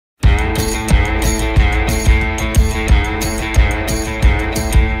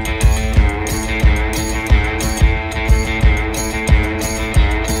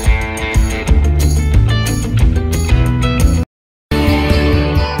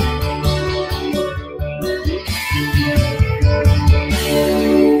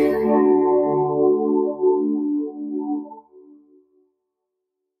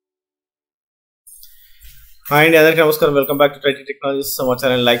Hi and other namaskar. Welcome back to Trie Technologies. So our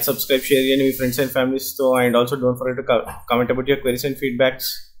channel, like, subscribe, share, and with friends and families. So and also don't forget to comment about your queries and feedbacks.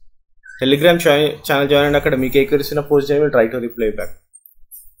 Telegram channel join and academy queries in a post. I will try to reply back.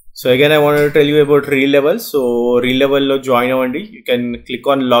 So again, I wanted to tell you about Re level. So Re level lo join avandi. You can click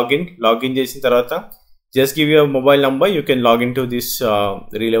on login. Login chesin tarvata just give your mobile number. You can log into this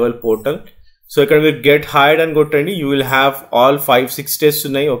Re level portal. So you can get hired and go training. You will have all 5-6 tests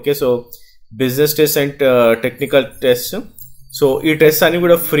tonight. Okay, so business tests and technical tests. So ee tests ani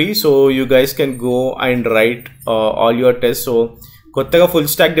kuda free, so you guys can go and write all your tests. So kottaga full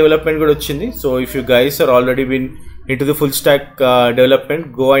stack development kuda ochindi. So if you guys are already been into the full stack development,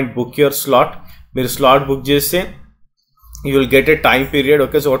 go and book your slot. Meer slot book cheste you will get a time period.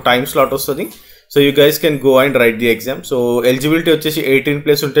 Okay, so time slot ostadi. So you guys can go and write the exam. So eligibility వచ్చేసి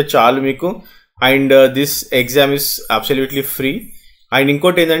 18+ ఉంటే చాలు మీకు. And this exam is absolutely free. And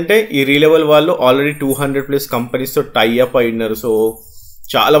ఇంకోటి ఏంటంటే ఈ రీలెవెల్ వాళ్ళు already 200+ కంపెనీస్తో tie up అయినారు. So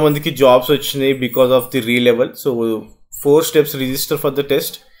చాలా మందికి జాబ్స్ వచ్చినాయి because of the రీలెవెల్. So 4 steps: register for the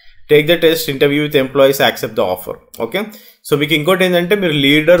test, take the test, interview with employees, accept the offer. Okay, so మీకు ఇంకోటి ఏంటంటే మీరు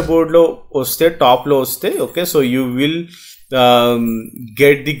లీడర్ బోర్డ్లో వస్తే, టాప్లో వస్తే, okay, so you will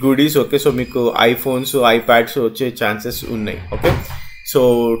get the goodies. Okay, so మీకు ఐఫోన్స్, ఐప్యాడ్స్ వచ్చే ఛాన్సెస్ ఉన్నాయి. Okay, so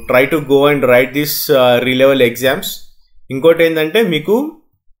try to go and right this రీలెవెల్ exams. ఇంకోటి ఏంటంటే మీకు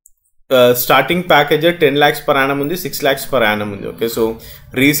starting package 10 lakhs per annum ఉంది, 6 lakhs per annum ఉంది. Okay, so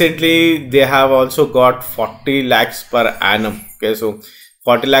recently they have also got 40 lakhs per annum. Okay, so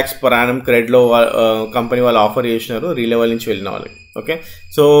 40 lakhs per annum క్రెడ్లో company వాళ్ళు offer చేసినారు రీలెవెల్ నుంచి వెళ్ళిన వాళ్ళకి. Okay,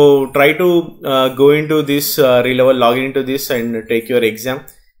 so try to go in to this రీలెవెల్, login in to this and take your exam,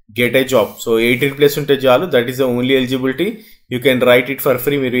 get a job. So 18+ ఉంటే చాలు, that is the only eligibility. You can write it for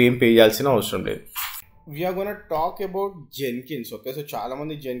free, మీరు ఏం pay చేయాల్సిన అవసరం లేదు. We are gonna talk about Jenkins. Okay, so చాలా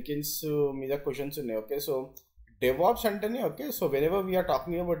మంది Jenkins మీద క్వశ్చన్స్ ఉన్నాయి. ఓకే, సో DevOps అంటేనే, okay, so whenever we are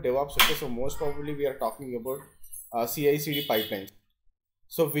talking about DevOps, okay, so most probably we are talking about CI/CD pipelines.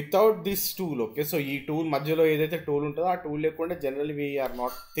 So without this tool, okay, so ఈ tool మధ్యలో ఏదైతే tool ఉంటుందో ఆ tool లేకుండా generally we are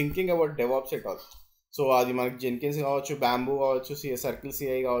not thinking about DevOps at all. So అది మనకి Jenkins కావచ్చు, bamboo కావచ్చు, సర్కిల్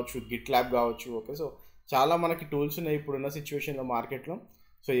CI కావచ్చు, గిట్ ల్యాబ్ కావచ్చు. ఓకే, సో చాలా మనకి టూల్స్ ఉన్నాయి ఇప్పుడున్న సిచ్యువేషన్లో మార్కెట్లో.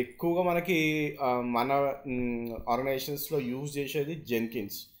 సో ఎక్కువగా మనకి మన ఆర్గనైజేషన్స్లో యూజ్ చేసేది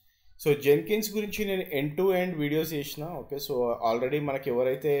Jenkins. సో Jenkins గురించి నేను ఎండ్ టు ఎండ్ వీడియోస్ చేసిన. ఓకే, సో ఆల్రెడీ మనకి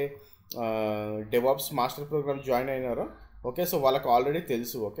ఎవరైతే DevOps master programme join అయినారో, okay, so వాళ్ళకి ఆల్రెడీ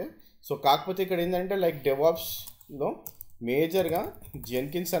తెలుసు. ఓకే, సో కాకపోతే ఇక్కడ ఏంటంటే లైక్ DevOpsలో మేజర్గా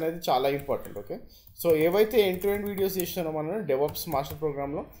Jenkins అనేది చాలా ఇంపార్టెంట్. ఓకే, సో ఏవైతే ఎండ్ టు ఎండ్ వీడియోస్ చేసినారో మనం DevOps మాస్టర్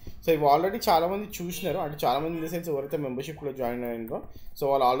ప్రోగ్రామ్లో, సో ఇవి ఆల్రెడీ చాలామంది చూసినారు. అంటే చాలామంది ఇన్ ద సెన్స్ ఎవరైతే మెంబర్షిప్లో జాయిన్ అయినారో, సో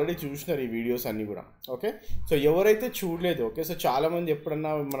వాళ్ళు ఆల్రెడీ చూసినారు ఈ వీడియోస్ అన్నీ కూడా. ఓకే, సో ఎవరైతే చూడలేదు, ఓకే, సో చాలామంది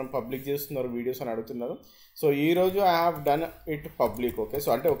ఎప్పుడన్నా మనం పబ్లిక్ చేస్తున్నారు వీడియోస్ అని అడుగుతున్నారు. సో ఈరోజు I have done it public. Okay,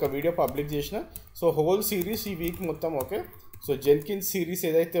 so అంటే ఒక వీడియో పబ్లిక్ చేసిన, సో హోల్ సిరీస్ ఈ వీక్ మొత్తం. ఓకే, సో Jenkins సిరీస్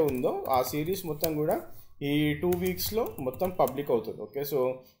ఏదైతే ఉందో ఆ సిరీస్ మొత్తం కూడా ఈ 2 weeksలో మొత్తం పబ్లిక్ అవుతుంది. ఓకే, సో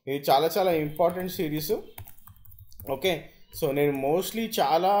ఇది చాలా చాలా ఇంపార్టెంట్ సిరీస్. ఓకే, సో నేను మోస్ట్లీ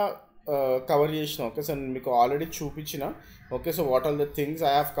చాలా కవర్ చేసిన. ఓకే, సో నేను మీకు ఆల్రెడీ చూపించిన. Okay, so what all the things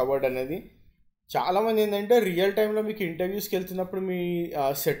I have covered అనేది. చాలామంది ఏంటంటే రియల్ టైంలో మీకు ఇంటర్వ్యూస్కి వెళ్తున్నప్పుడు మీ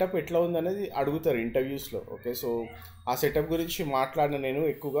సెటప్ ఎట్లా ఉందనేది అడుగుతారు ఇంటర్వ్యూస్లో. ఓకే, సో ఆ సెటప్ గురించి మాట్లాడిన నేను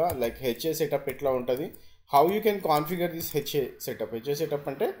ఎక్కువగా లైక్ హెచ్ఏ సెటప్ ఎట్లా ఉంటుంది, how you can configure this HA setup. HA setup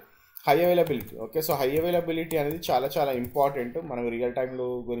అంటే high availability. Okay, so high availability అనేది చాలా చాలా ఇంపార్టెంట్ మనం రియల్ టైంలో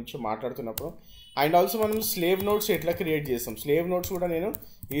గురించి మాట్లాడుతున్నప్పుడు. అండ్ ఆల్సో మనం స్లేవ్ నోట్స్ ఎట్లా క్రియేట్ చేస్తాం, స్లేవ్ నోట్స్ కూడా నేను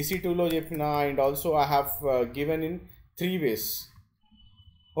EC2లో చెప్పిన. And also I have given in 3 ways.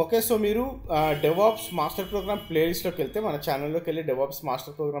 Okay, so మీరు DevOps మాస్టర్ ప్రోగ్రామ్ ప్లేలిస్ట్లోకి వెళ్తే, మన ఛానల్లోకి వెళ్ళి DevOps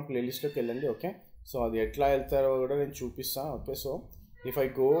మాస్టర్ ప్రోగ్రామ్ ప్లేలిస్ట్లోకి వెళ్ళండి. ఓకే, సో అది ఎట్లా వెళ్తారో కూడా నేను చూపిస్తాను. Okay, so if I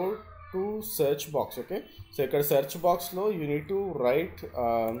go to search box, okay, so ఇక్కడ సెర్చ్ బాక్స్లో you need to right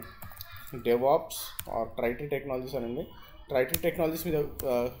DevOps are Trie technologies అనండి. Trie టెక్నాలజీస్ మీద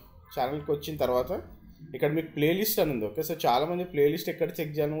ఛానల్కి వచ్చిన తర్వాత ఇక్కడ మీకు ప్లేలిస్ట్ అని ఉంది. ఓకే, సో చాలామంది ప్లేలిస్ట్ ఎక్కడ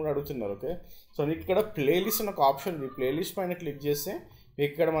చెక్ చేయాలని కూడా అడుగుతున్నారు. ఓకే, సో మీకు ఇక్కడ ప్లేలిస్ట్ అని ఒక ఆప్షన్ ఉంది. ప్లేలిస్ట్ పైన క్లిక్ చేస్తే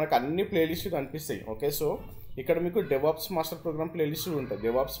మీకు ఇక్కడ మనకు అన్ని ప్లేలిస్టులు కనిపిస్తాయి. ఓకే, సో ఇక్కడ మీకు DevOps మాస్టర్ ప్రోగ్రామ్ ప్లేలిస్ట్ ఉంటుంది.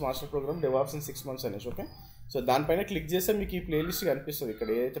 DevOps master programme DevOps in 6 months అనేసి. ఓకే, సో దానిపైన క్లిక్ చేస్తే మీకు ఈ ప్లేలిస్ట్ కనిపిస్తుంది. ఇక్కడ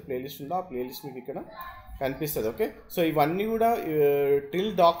ఏదైతే ప్లేలిస్ట్ ఉందో ఆ ప్లేలిస్ట్ మీకు ఇక్కడ కనిపిస్తుంది. ఓకే, సో ఇవన్నీ కూడా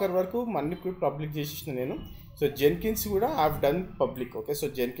టిల్ డాకర్ వరకు అన్ని పబ్లిక్ చేసేసిన నేను. సో Jenkins కూడా I have done public. Okay, so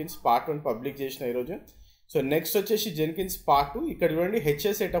Jenkins part 1 public చేసిన ఈరోజు. సో నెక్స్ట్ వచ్చేసి Jenkins part 2. ఇక్కడ చూడండి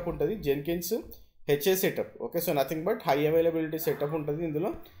హెచ్ఏ సెటప్ ఉంటుంది, Jenkins HA setup. Okay, so nothing but high availability setup ఉంటుంది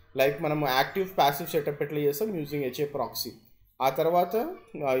ఇందులో. లైక్ మనం యాక్టివ్ ప్యాసివ్ సెటప్ ఎట్లా చేస్తాం యూజింగ్ హెచ్ఏ ప్రాక్సీ. ఆ తర్వాత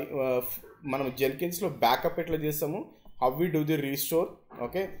మనం జెన్కిన్స్లో బ్యాకప్ ఎట్లా చేస్తాము, how we do the restore.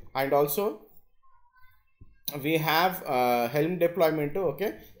 Okay, and also we have helm deployment. Okay,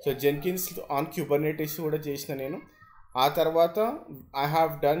 so Jenkins on Kubernetes కూడా చేసిన నేను. ఆ తర్వాత I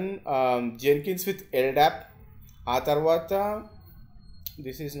have done Jenkins with LDAP. ఆ తర్వాత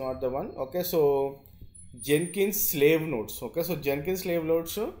this is not the one. Okay, so Jenkins slave notes. Okay, so Jenkins slave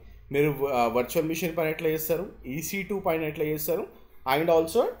notes మీరు virtual machine పైన ఎట్లా చేస్తారు, EC2 పైన ఎట్లా చేస్తారు, అండ్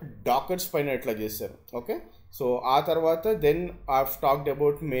ఆల్సో డాకర్స్ పైన ఎట్లా చేస్తారు. ఓకే, సో ఆ తర్వాత then I talked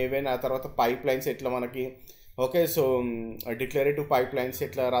about maven. ఆ తర్వాత పైప్ లైన్స్ ఎట్లా మనకి. Okay, so declarative pipe lines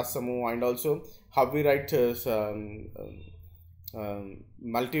ఎట్లా రాస్తాము, and also how we right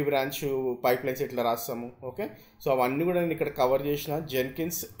multi branch pipe lines ఎట్లా రాస్తాము. ఓకే, సో అవన్నీ కూడా నేను ఇక్కడ కవర్ చేసిన,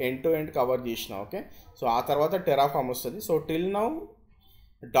 Jenkins end to end cover చేసిన. ఓకే, సో ఆ తర్వాత టెరాఫామ్ వస్తుంది. So till now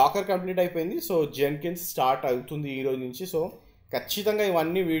Dakar complete అయిపోయింది. సో జెన్కిన్స్ స్టార్ట్ అవుతుంది ఈ రోజు నుంచి. సో ఖచ్చితంగా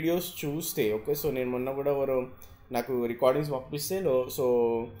ఇవన్నీ వీడియోస్ చూస్తే, ఓకే, సో నేను మొన్న కూడా ఎవరు నాకు రికార్డింగ్స్ పంపిస్తే, so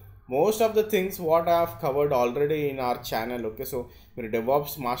most of the things what I have covered already in our channel. Okay, so మీరు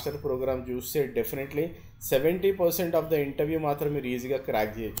డెవాప్స్ మాస్టర్ ప్రోగ్రామ్ చూస్తే డెఫినెట్లీ 70% ఆఫ్ ద ఇంటర్వ్యూ మాత్రం మీరు ఈజీగా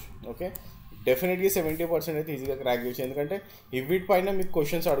క్రాక్ చేయొచ్చు. ఓకే, డెఫినెట్లీ 70% అయితే ఈజీగా క్రాక్ చేయొచ్చు, ఎందుకంటే వీటిపైన మీకు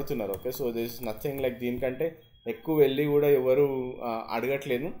క్వశ్చన్స్ అడుగుతున్నారు. Okay, so this is nothing like, దీనికంటే ఎక్కువ వెళ్ళి కూడా ఎవరు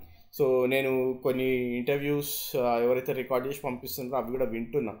అడగట్లేదు. సో నేను కొన్ని ఇంటర్వ్యూస్ ఎవరైతే రికార్డ్ చేసి పంపిస్తున్నారో అవి కూడా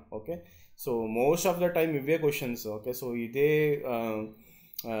వింటున్నా. Okay, so most of the time ఇవే క్వశ్చన్స్. ఓకే, సో ఇదే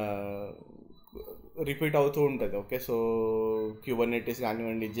రిపీట్ అవుతూ ఉంటుంది. ఓకే, సో క్యూబర్నెటిస్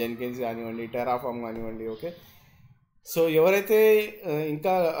కానివ్వండి, జెన్కిన్స్ కానివ్వండి, టెరాఫామ్ కానివ్వండి. ఓకే, సో ఎవరైతే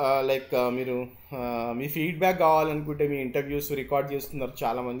ఇంకా లైక్ మీరు మీ ఫీడ్బ్యాక్ కావాలనుకుంటే, మీ ఇంటర్వ్యూస్ రికార్డ్ చేస్తున్నారు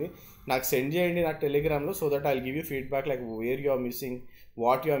చాలామంది, నాకు సెండ్ చేయండి నా టెలిగ్రామ్లో. So that I will give you feedback like where you are missing,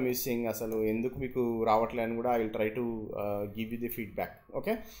 what you are missing, అసలు ఎందుకు మీకు రావట్లే అని కూడా I will try to give you the feedback.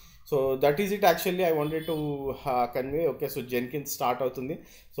 Okay, so that is it actually I wanted to convey. Okay, so Jenkins start అవుతుంది.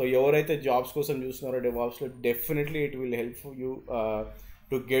 So ఎవరైతే jobs కోసం చూస్తున్నారో డెవాప్స్లో, definitely it will help you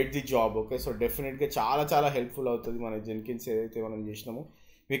to get the job. Okay, so డెఫినెట్గా చాలా చాలా helpful అవుతుంది మన Jenkins ఏదైతే మనం చేసినామో.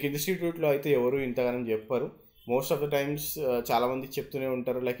 మీకు ఇన్స్టిట్యూట్లో అయితే ఎవరు ఇంతగానం చెప్పరు. మోస్ట్ ఆఫ్ ద టైమ్స్ చాలామంది చెప్తూనే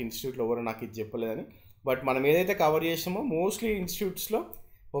ఉంటారు లైక్ ఇన్స్టిట్యూట్లో ఎవరు నాకు ఇది చెప్పలేదని. బట్ మనం ఏదైతే కవర్ చేసినామో మోస్ట్లీ ఇన్స్టిట్యూట్స్లో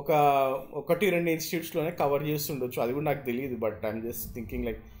ఒకటి రెండు ఇన్స్టిట్యూట్స్లోనే కవర్ చేస్తుండొచ్చు, అది కూడా నాకు తెలియదు. But I'm just thinking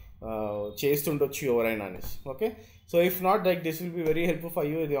like చేస్తుండొచ్చు ఎవరైనా అనేసి. Okay, so if not like this will be very helpful for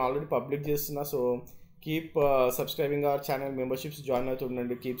you. ఇది ఆల్రెడీ పబ్లిక్ చేస్తున్నా. So keep subscribing our channel, memberships join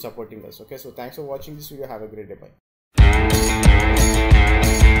అవుతుండండి, keep supporting us. Okay, so thanks for watching this video. Have a great day. Bye.